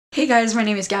Hey guys, my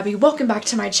name is Gabby. Welcome back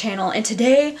to my channel, and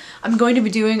today I'm going to be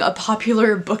doing a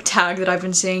popular book tag that I've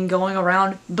been seeing going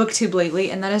around booktube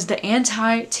lately, and that is the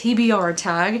anti-TBR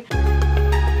tag.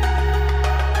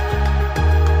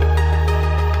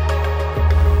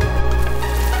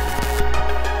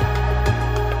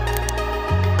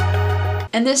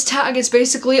 And this tag is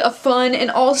basically a fun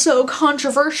and also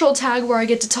controversial tag where I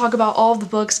get to talk about all of the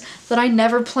books that I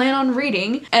never plan on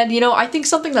reading. And you know, I think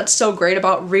something that's so great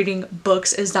about reading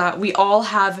books is that we all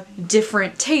have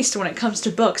different taste when it comes to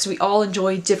books. We all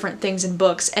enjoy different things in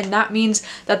books, and that means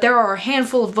that there are a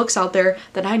handful of books out there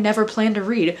that I never plan to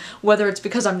read, whether it's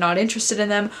because I'm not interested in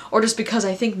them or just because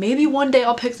I think maybe one day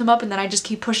I'll pick them up and then I just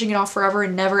keep pushing it off forever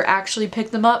and never actually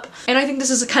pick them up. And I think this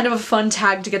is a kind of a fun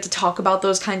tag to get to talk about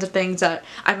those kinds of things that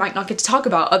I might not get to talk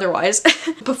about otherwise.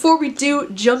 Before we do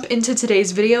jump into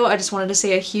today's video, I just wanted to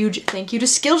say a huge thank you to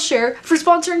Skillshare for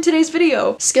sponsoring today's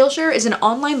video. Skillshare is an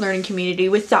online learning community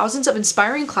with thousands of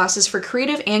inspiring classes for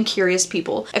creative and curious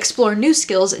people. Explore new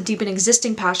skills, deepen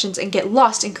existing passions, and get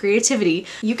lost in creativity.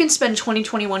 You can spend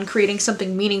 2021 creating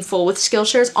something meaningful with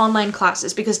Skillshare's online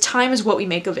classes because time is what we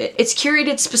make of it. It's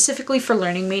curated specifically for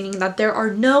learning, meaning that there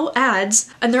are no ads,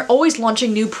 and they're always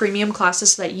launching new premium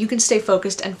classes so that you can stay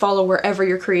focused and follow wherever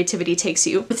your creativity takes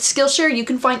you. With Skillshare, you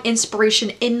can find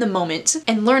inspiration in the moment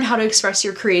and learn how to express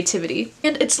your creativity.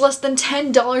 And it's less than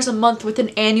 $10 a month with an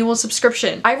annual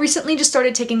subscription. I recently just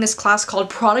started taking this class called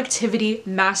Productivity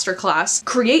Masterclass,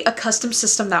 Create a Custom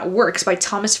System That Works by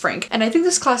Thomas Frank. And I think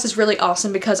this class is really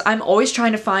awesome because I'm always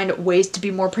trying to find ways to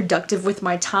be more productive with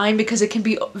my time because it can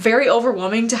be very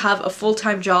overwhelming to have a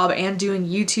full-time job and doing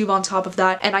YouTube on top of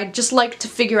that. And I just like to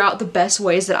figure out the best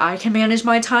ways that I can manage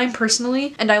my time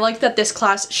personally. And I like that this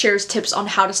class shares tips on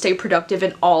how to stay productive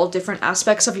in all different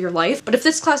aspects of your life. But if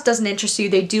this class doesn't interest you,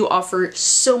 they do offer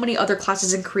so many other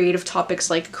classes in creative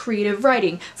topics like creative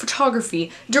writing,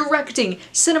 photography, directing,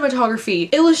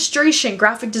 cinematography, illustration,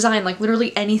 graphic design, like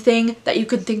literally anything that you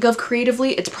could think of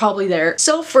creatively, it's probably there.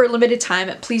 So for a limited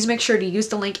time, please make sure to use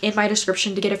the link in my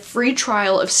description to get a free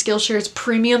trial of Skillshare's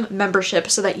premium membership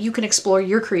so that you can explore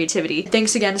your creativity.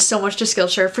 Thanks again so much to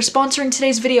Skillshare for sponsoring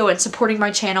today's video and supporting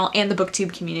my channel and the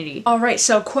booktube community. Alright,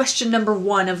 so question number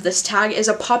 1 of this tag is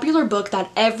a popular book that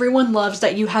everyone loves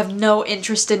that you have no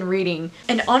interest in reading.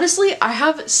 And honestly, I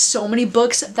have so many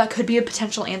books that could be a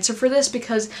potential answer for this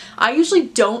because I usually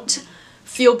don't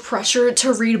feel pressure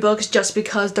to read books just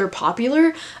because they're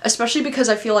popular, especially because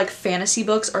I feel like fantasy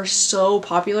books are so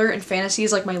popular and fantasy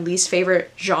is like my least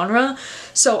favorite genre.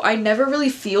 So I never really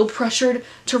feel pressured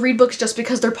to read books just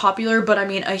because they're popular, but I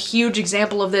mean, a huge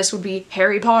example of this would be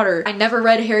Harry Potter. I never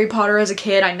read Harry Potter as a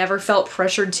kid, I never felt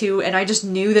pressured to, and I just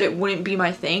knew that it wouldn't be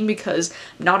my thing because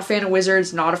I'm not a fan of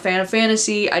wizards, not a fan of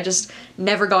fantasy, I just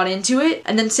never got into it.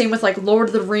 And then same with like Lord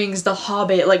of the Rings, The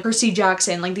Hobbit, like Percy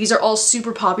Jackson, like these are all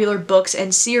super popular books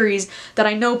and series that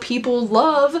I know people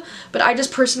love, but I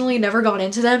just personally never got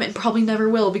into them and probably never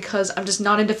will because I'm just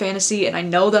not into fantasy, and I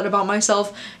know that about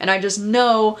myself, and I just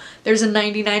know there's a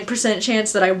 99%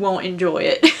 chance that I won't enjoy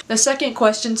it. The second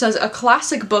question says a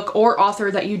classic book or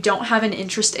author that you don't have an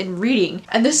interest in reading.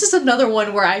 And this is another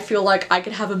one where I feel like I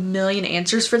could have a million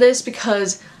answers for this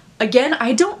because again,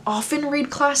 I don't often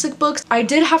read classic books. I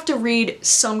did have to read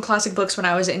some classic books when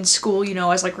I was in school, you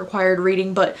know, as like required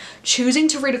reading, but choosing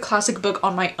to read a classic book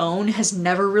on my own has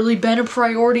never really been a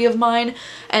priority of mine.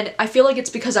 And I feel like it's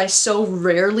because I so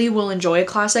rarely will enjoy a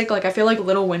classic. Like I feel like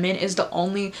Little Women is the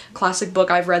only classic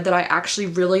book I've read that I actually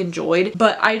really enjoyed.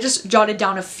 But I just jotted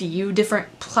down a few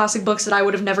different classic books that I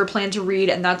would have never planned to read,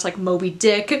 and that's like Moby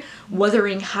Dick,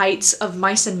 Wuthering Heights, Of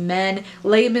Mice and Men,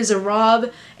 Les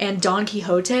Miserables, and Don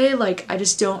Quixote. Like, I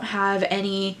just don't have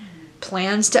any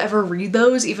plans to ever read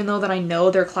those, even though that I know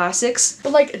they're classics.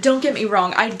 But like, don't get me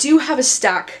wrong, I do have a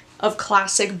stack of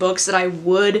classic books that I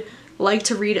would like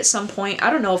to read at some point. I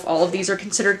don't know if all of these are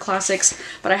considered classics,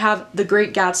 but I have The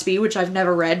Great Gatsby, which I've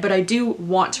never read, but I do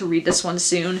want to read this one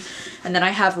soon. And then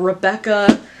I have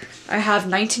Rebecca, I have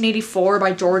 1984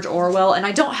 by George Orwell, and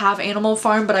I don't have Animal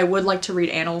Farm, but I would like to read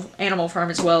Animal Farm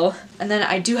as well. And then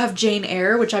I do have Jane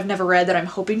Eyre, which I've never read, that I'm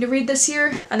hoping to read this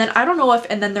year. And then I don't know if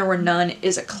And Then There Were None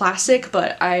is a classic,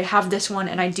 but I have this one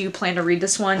and I do plan to read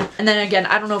this one. And then again,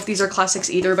 I don't know if these are classics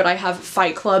either, but I have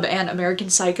Fight Club and American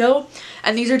Psycho.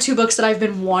 And these are two books that I've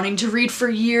been wanting to read for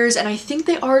years, and I think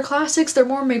they are classics. They're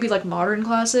more maybe like modern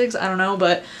classics, I don't know,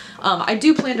 but I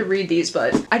do plan to read these,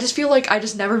 but I just feel like I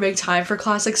just never make time for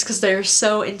classics because they're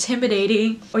so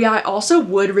intimidating. Oh yeah, I also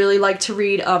would really like to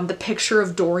read The Picture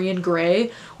of Dorian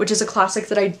Gray, which is a classic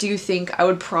that I do think I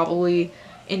would probably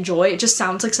enjoy. It just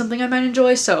sounds like something I might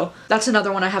enjoy, so that's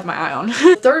another one I have my eye on.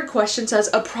 Third question says,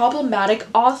 a problematic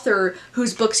author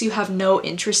whose books you have no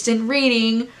interest in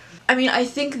reading. I mean, I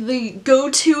think the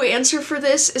go-to answer for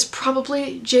this is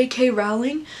probably J.K.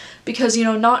 Rowling, because, you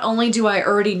know, not only do I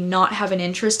already not have an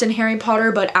interest in Harry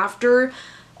Potter, but after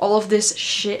all of this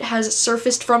shit has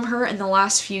surfaced from her in the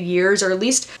last few years, or at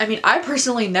least, I mean, I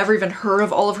personally never even heard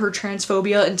of all of her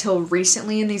transphobia until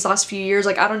recently in these last few years.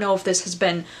 Like, I don't know if this has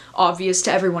been obvious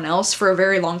to everyone else for a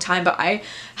very long time, but I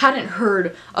hadn't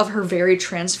heard of her very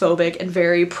transphobic and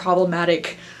very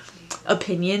problematic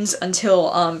opinions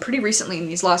until pretty recently in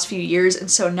these last few years. And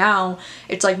so now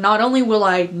it's like, not only will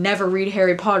I never read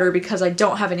Harry Potter because I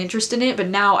don't have an interest in it, but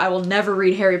now I will never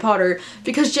read Harry Potter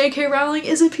because J.K. Rowling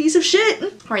is a piece of shit.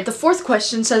 Alright, the fourth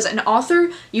question says, an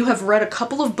author you have read a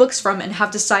couple of books from and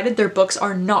have decided their books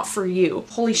are not for you.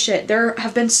 Holy shit, there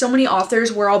have been so many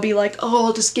authors where I'll be like, oh,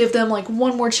 I'll just give them like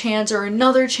one more chance or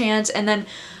another chance, and then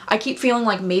I keep feeling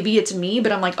like maybe it's me,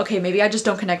 but I'm like, okay, maybe I just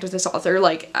don't connect with this author.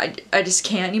 Like, I just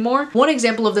can't anymore. One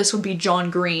example of this would be John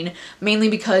Green, mainly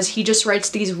because he just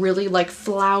writes these really like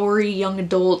flowery young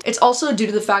adult. It's also due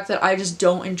to the fact that I just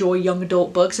don't enjoy young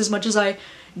adult books as much as I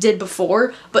did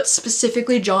before, but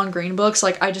specifically John Green books,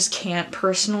 like I just can't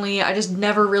personally. I just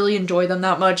never really enjoy them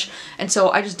that much, and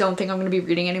so I just don't think I'm gonna be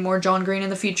reading any more John Green in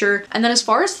the future. And then as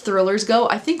far as thrillers go,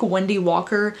 I think Wendy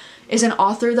Walker is an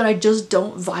author that I just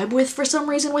don't vibe with for some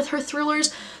reason with her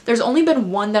thrillers. There's only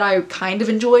been one that I kind of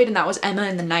enjoyed, and that was Emma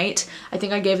and the Night. I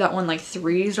think I gave that one like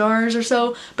 3 stars or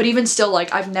so, but even still,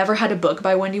 like, I've never had a book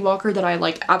by Wendy Walker that I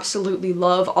like absolutely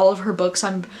love. All of her books,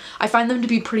 I find them to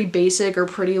be pretty basic or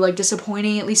pretty like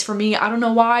disappointing, at least for me. I don't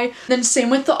know why. Then same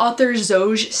with the author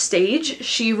Zoj Stage.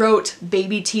 She wrote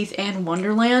Baby Teeth and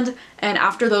Wonderland, and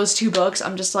after those 2 books,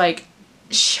 I'm just like,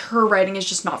 her writing is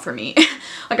just not for me.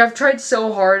 Like, I've tried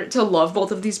so hard to love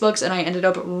both of these books and I ended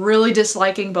up really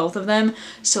disliking both of them,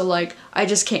 so like, I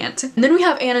just can't. And then we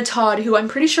have Anna Todd, who I'm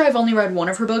pretty sure I've only read one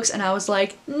of her books and I was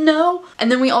like, no. And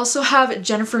then we also have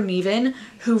Jennifer Niven,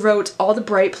 who wrote All the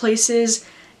Bright Places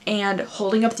and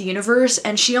Holding Up the Universe,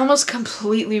 and she almost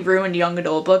completely ruined young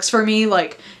adult books for me.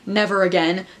 Like, never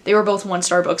again. They were both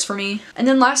 1-star books for me. And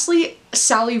then lastly,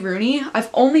 Sally Rooney. I've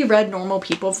only read Normal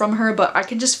People from her, but I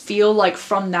can just feel like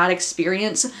from that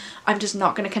experience, I'm just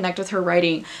not going to connect with her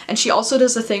writing. And she also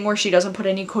does the thing where she doesn't put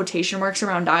any quotation marks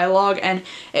around dialogue, and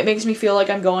it makes me feel like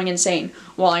I'm going insane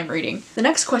while I'm reading. The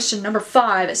next question, number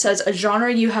 5, it says, a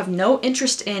genre you have no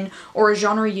interest in or a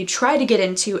genre you try to get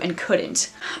into and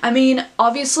couldn't. I mean,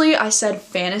 obviously I said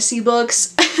fantasy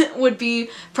books would be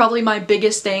probably my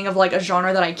biggest thing of like a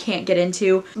genre that I can't get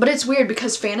into, but it's weird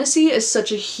because fantasy is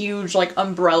such a huge like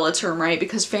umbrella term, right?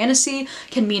 Because fantasy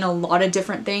can mean a lot of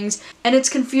different things, and it's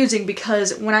confusing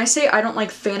because when I say I don't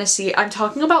like fantasy, I'm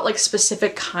talking about like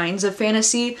specific kinds of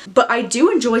fantasy, but I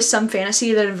do enjoy some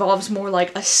fantasy that involves more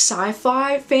like a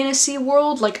sci-fi fantasy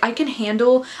world. Like, I can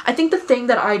handle, I think the thing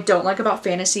that I don't like about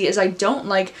fantasy is I don't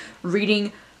like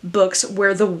reading books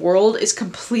where the world is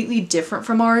completely different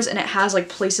from ours and it has like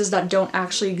places that don't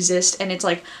actually exist and it's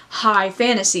like high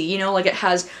fantasy, you know, like it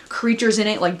has creatures in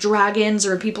it like dragons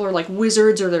or people are like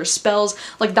wizards or there's spells,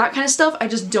 like that kind of stuff I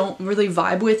just don't really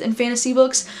vibe with in fantasy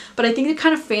books. But I think the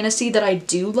kind of fantasy that I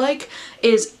do like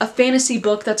is a fantasy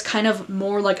book that's kind of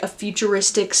more like a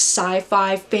futuristic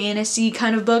sci-fi fantasy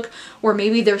kind of book where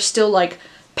maybe there's still like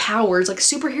powers, like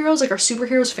superheroes, like are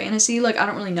superheroes fantasy? Like, I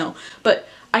don't really know, but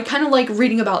I kind of like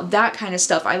reading about that kind of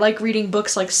stuff. I like reading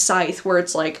books like Scythe, where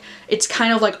it's like, it's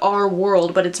kind of like our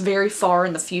world, but it's very far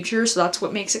in the future, so that's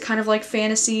what makes it kind of like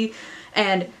fantasy.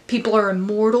 And people are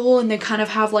immortal and they kind of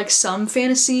have like some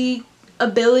fantasy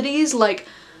abilities. Like,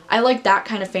 I like that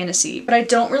kind of fantasy, but I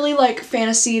don't really like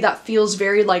fantasy that feels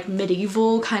very like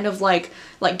medieval, kind of like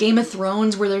Game of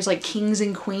Thrones, where there's like kings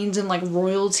and queens and like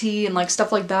royalty and like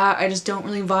stuff like that. I just don't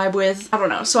really vibe with. I don't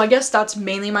know. So I guess that's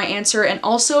mainly my answer. And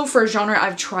also for a genre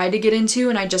I've tried to get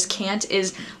into and I just can't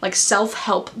is like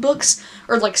self-help books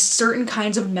or like certain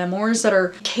kinds of memoirs that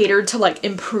are catered to like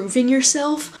improving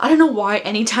yourself. I don't know why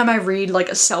anytime I read like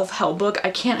a self-help book,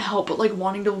 I can't help but like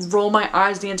wanting to roll my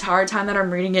eyes the entire time that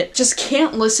I'm reading it. Just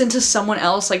can't listen to someone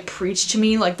else like preach to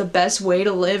me like the best way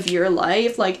to live your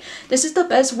life. Like, this is the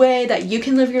best way that you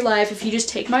can live your life if you just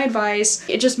take my advice.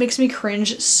 It just makes me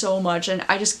cringe so much and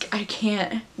I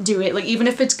can't do it. Like, even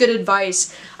if it's good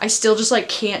advice, I still just like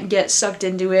can't get sucked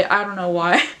into it. I don't know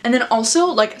why. And then also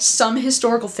like some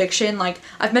historical fiction, like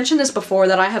I've mentioned this before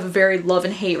that I have a very love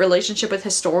and hate relationship with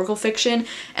historical fiction,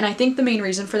 and I think the main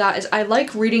reason for that is I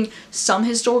like reading some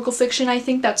historical fiction. I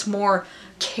think that's more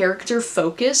character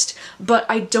focused, but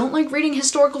I don't like reading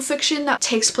historical fiction that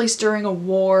takes place during a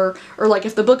war, or like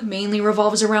if the book mainly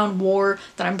revolves around war,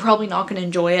 then I'm probably not going to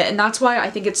enjoy it. And that's why I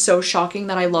think it's so shocking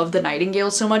that I love The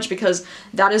Nightingale so much, because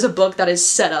that is a book that is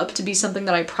set up to be something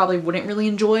that I probably wouldn't really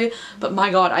enjoy, but my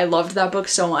god, I loved that book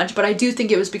so much. But I do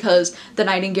think it was because The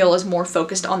Nightingale is more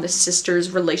focused on the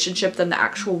sisters' relationship than the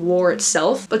actual war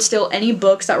itself. But still, any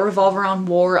books that revolve around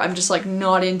war, I'm just like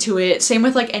not into it. Same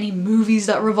with like any movies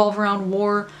that revolve around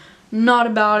war, not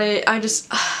about it. I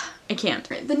can't.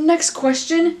 The next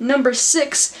question, number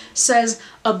 6, says,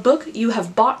 a book you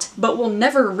have bought but will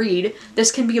never read.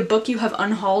 This can be a book you have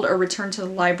unhauled or returned to the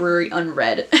library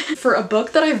unread. For a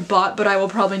book that I've bought but I will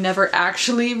probably never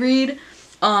actually read,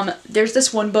 there's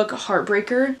this one book,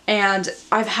 Heartbreaker, and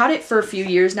I've had it for a few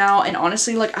years now, and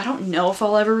honestly, like, I don't know if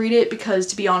I'll ever read it, because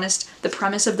to be honest, the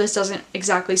premise of this doesn't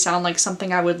exactly sound like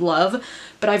something I would love,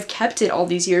 but I've kept it all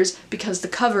these years because the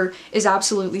cover is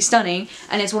absolutely stunning,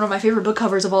 and it's one of my favorite book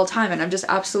covers of all time, and I'm just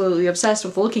absolutely obsessed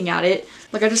with looking at it.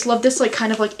 Like, I just love this, like,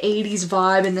 kind of, like, 80s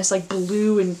vibe, and this, like,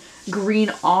 blue and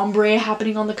green ombre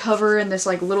happening on the cover, and this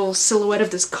like little silhouette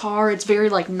of this car. It's very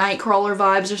like Nightcrawler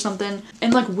vibes or something.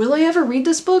 And like, will I ever read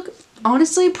this book?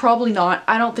 Honestly, probably not.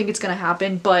 I don't think it's gonna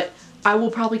happen, but I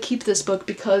will probably keep this book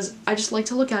because I just like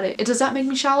to look at it. Does that make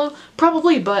me shallow?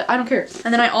 Probably, but I don't care.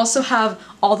 And then I also have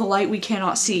All the Light We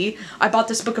Cannot See. I bought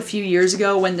this book a few years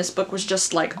ago when this book was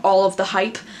just like all of the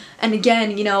hype. And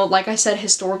again, you know, like I said,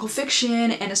 historical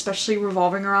fiction and especially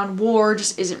revolving around war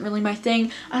just isn't really my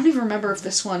thing. I don't even remember if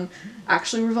this one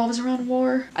actually revolves around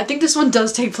war. I think this one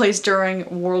does take place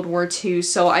during World War II,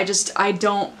 so I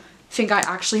don't think I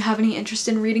actually have any interest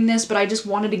in reading this, but I just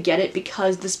wanted to get it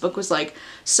because this book was like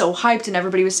so hyped and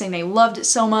everybody was saying they loved it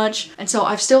so much. And so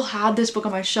I've still had this book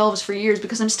on my shelves for years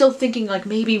because I'm still thinking like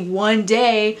maybe one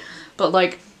day, but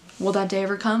like, will that day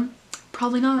ever come?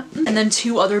 Probably not. And then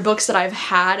 2 other books that I've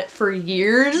had for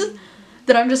years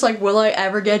that I'm just like, will I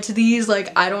ever get to these?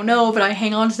 Like, I don't know, but I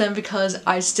hang on to them because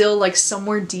I still like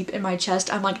somewhere deep in my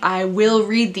chest, I'm like, I will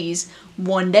read these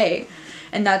one day.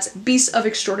 And that's Beasts of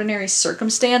Extraordinary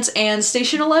Circumstance and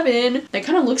Station 11. They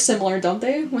kind of look similar, don't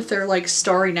they? With their like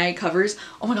Starry Night covers.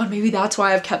 Oh my god, maybe that's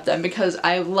why I've kept them, because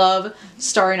I love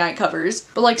Starry Night covers.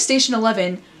 But like Station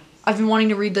 11, I've been wanting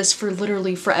to read this for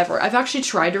literally forever. I've actually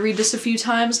tried to read this a few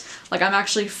times. Like, I'm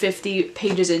actually 50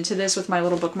 pages into this with my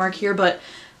little bookmark here, but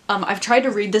I've tried to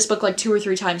read this book like 2 or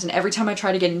 3 times, and every time I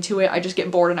try to get into it, I just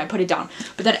get bored and I put it down.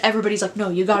 But then everybody's like, no,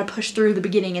 you gotta push through the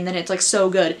beginning, and then it's like so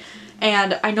good.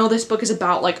 And I know this book is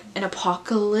about like an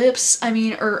apocalypse,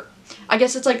 or I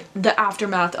guess it's like the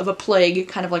aftermath of a plague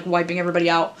kind of like wiping everybody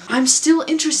out. I'm still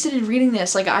interested in reading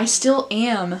this, like I still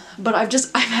am, but I've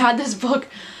had this book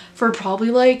for probably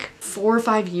like 4 or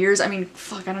 5 years. I mean,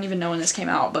 fuck, I don't even know when this came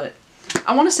out, but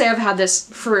I want to say I've had this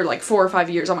for like 4 or 5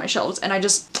 years on my shelves, and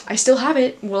I still have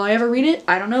it. Will I ever read it?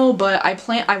 I don't know, but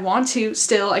I want to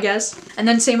still, I guess. And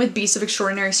then same with Beasts of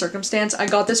Extraordinary Circumstance. I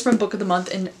got this from Book of the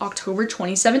Month in October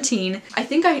 2017. I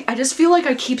think I just feel like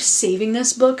I keep saving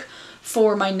this book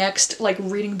for my next like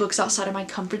reading books outside of my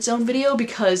comfort zone video,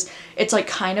 because it's like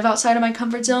kind of outside of my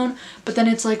comfort zone, but then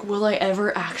it's like, will I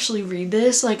ever actually read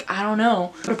this? Like, I don't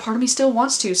know, but a part of me still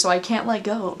wants to, so I can't let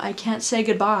go. I can't say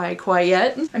goodbye quite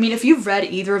yet. I mean, if you've read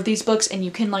either of these books and you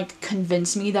can like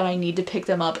convince me that I need to pick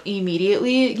them up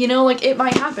immediately, you know, like it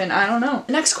might happen. I don't know.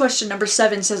 Next question, number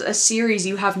 7, says a series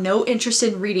you have no interest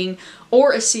in reading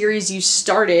or a series you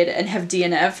started and have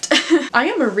DNF'd. I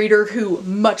am a reader who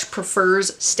much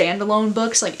prefers standalone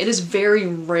books. Like, it is very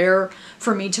rare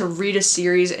for me to read a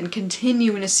series and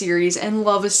continue in a series and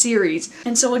love a series.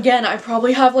 And so again, I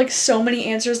probably have like so many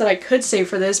answers that I could say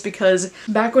for this, because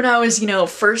back when I was, you know,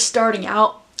 first starting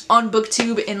out on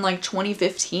booktube in like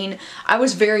 2015, I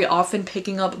was very often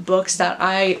picking up books that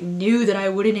I knew that I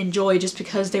wouldn't enjoy just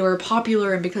because they were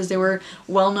popular and because they were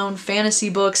well-known fantasy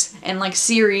books and like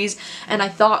series, and I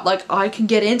thought like, I can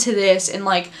get into this and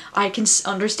like I can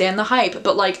understand the hype,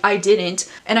 but like I didn't,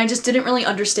 and I just didn't really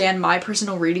understand my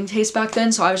personal reading taste back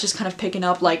then, so I was just kind of picking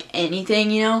up like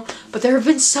anything, you know. But there have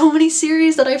been so many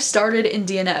series that I've started and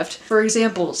DNF'd. For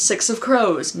example, Six of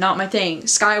Crows, not my thing.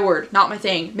 Skyward, not my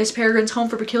thing. Miss Peregrine's Home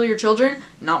for Peculiar Children,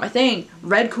 not my thing.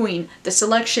 Red Queen, The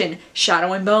Selection,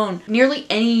 Shadow and Bone. Nearly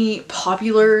any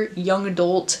popular young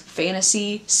adult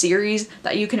fantasy series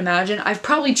that you can imagine, I've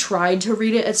probably tried to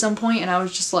read it at some point and I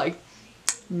was just like,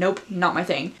 nope, not my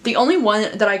thing. The only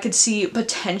one that I could see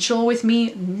potential with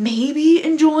me maybe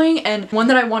enjoying, and one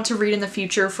that I want to read in the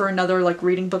future for another like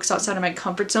reading books outside of my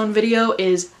comfort zone video,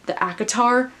 is the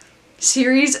ACOTAR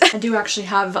series. I do actually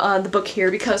have the book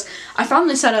here because I found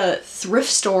this at a thrift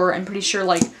store, I'm pretty sure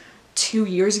like 2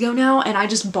 years ago now, and I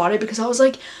just bought it because I was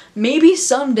like, maybe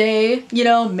someday, you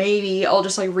know, maybe I'll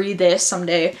just like read this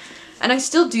someday. And I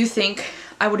still do think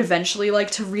I would eventually like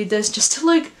to read this just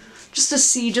to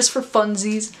see, just for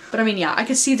funsies. But I mean, yeah, I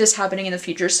could see this happening in the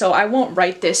future, so I won't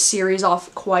write this series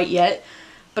off quite yet.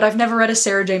 But I've never read a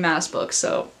Sarah J Maas book,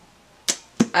 so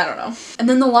I don't know. And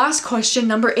then the last question,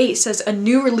 number 8, says a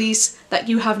new release that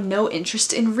you have no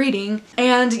interest in reading.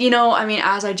 And you know, I mean,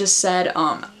 as I just said,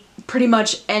 pretty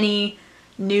much any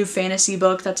new fantasy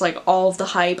book that's like all of the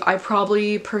hype, I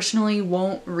probably personally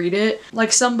won't read it.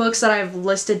 Like some books that I've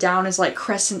listed down as like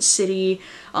Crescent City,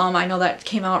 I know that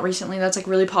came out recently, that's like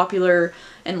really popular,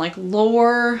 and like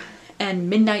Lore and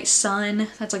Midnight Sun,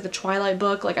 that's like the Twilight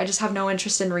book. Like I just have no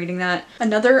interest in reading that.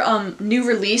 Another new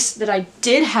release that I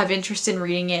did have interest in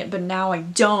reading it, but now I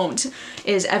don't,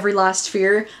 is Every Last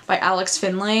Fear by Alex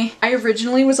Finlay. I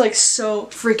originally was like so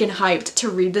freaking hyped to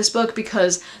read this book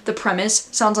because the premise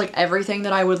sounds like everything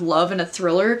that I would love in a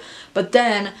thriller, but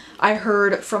then I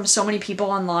heard from so many people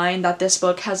online that this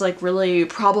book has like really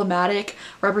problematic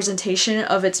representation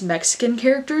of its Mexican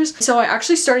characters. So I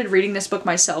actually started reading this book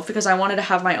myself because I wanted to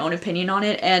have my own opinion on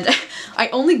it, and I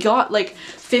only got like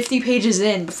 50 pages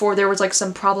in before there was like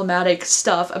some problematic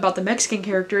stuff about the Mexican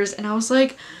characters, and I was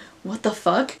like, what the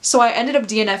fuck? So I ended up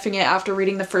DNFing it after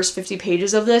reading the first 50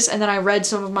 pages of this, and then I read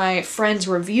some of my friends'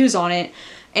 reviews on it,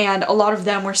 and a lot of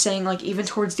them were saying like even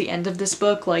towards the end of this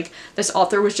book, like this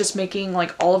author was just making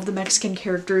like all of the Mexican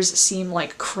characters seem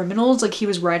like criminals, like he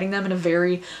was writing them in a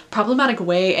very problematic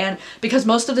way. And because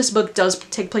most of this book does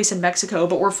take place in Mexico,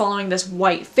 but we're following this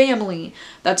white family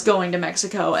that's going to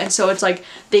Mexico, and so it's like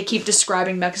they keep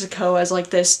describing Mexico as like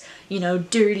this, you know,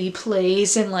 dirty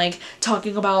place, and like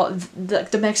talking about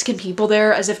the Mexican people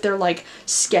there as if they're like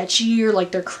sketchy or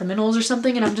like they're criminals or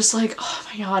something, and I'm just like, oh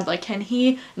my god, like can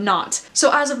he not? So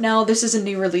as of now, this is a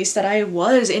new release that I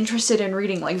was interested in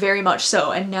reading, like very much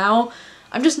so, and now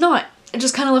I'm just not. It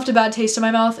just kind of left a bad taste in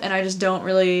my mouth, and I just don't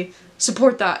really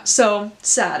support that, so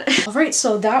sad. Alright,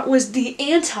 so that was the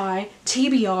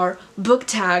anti-TBR book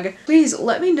tag. Please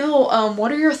let me know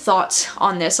what are your thoughts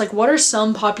on this? Like what are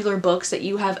some popular books that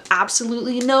you have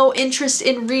absolutely no interest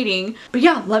in reading? But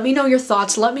yeah, let me know your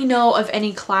thoughts. Let me know of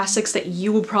any classics that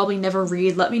you will probably never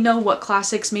read. Let me know what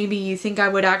classics maybe you think I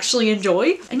would actually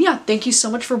enjoy. And yeah, thank you so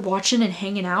much for watching and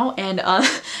hanging out, and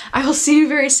I will see you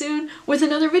very soon with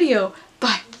another video.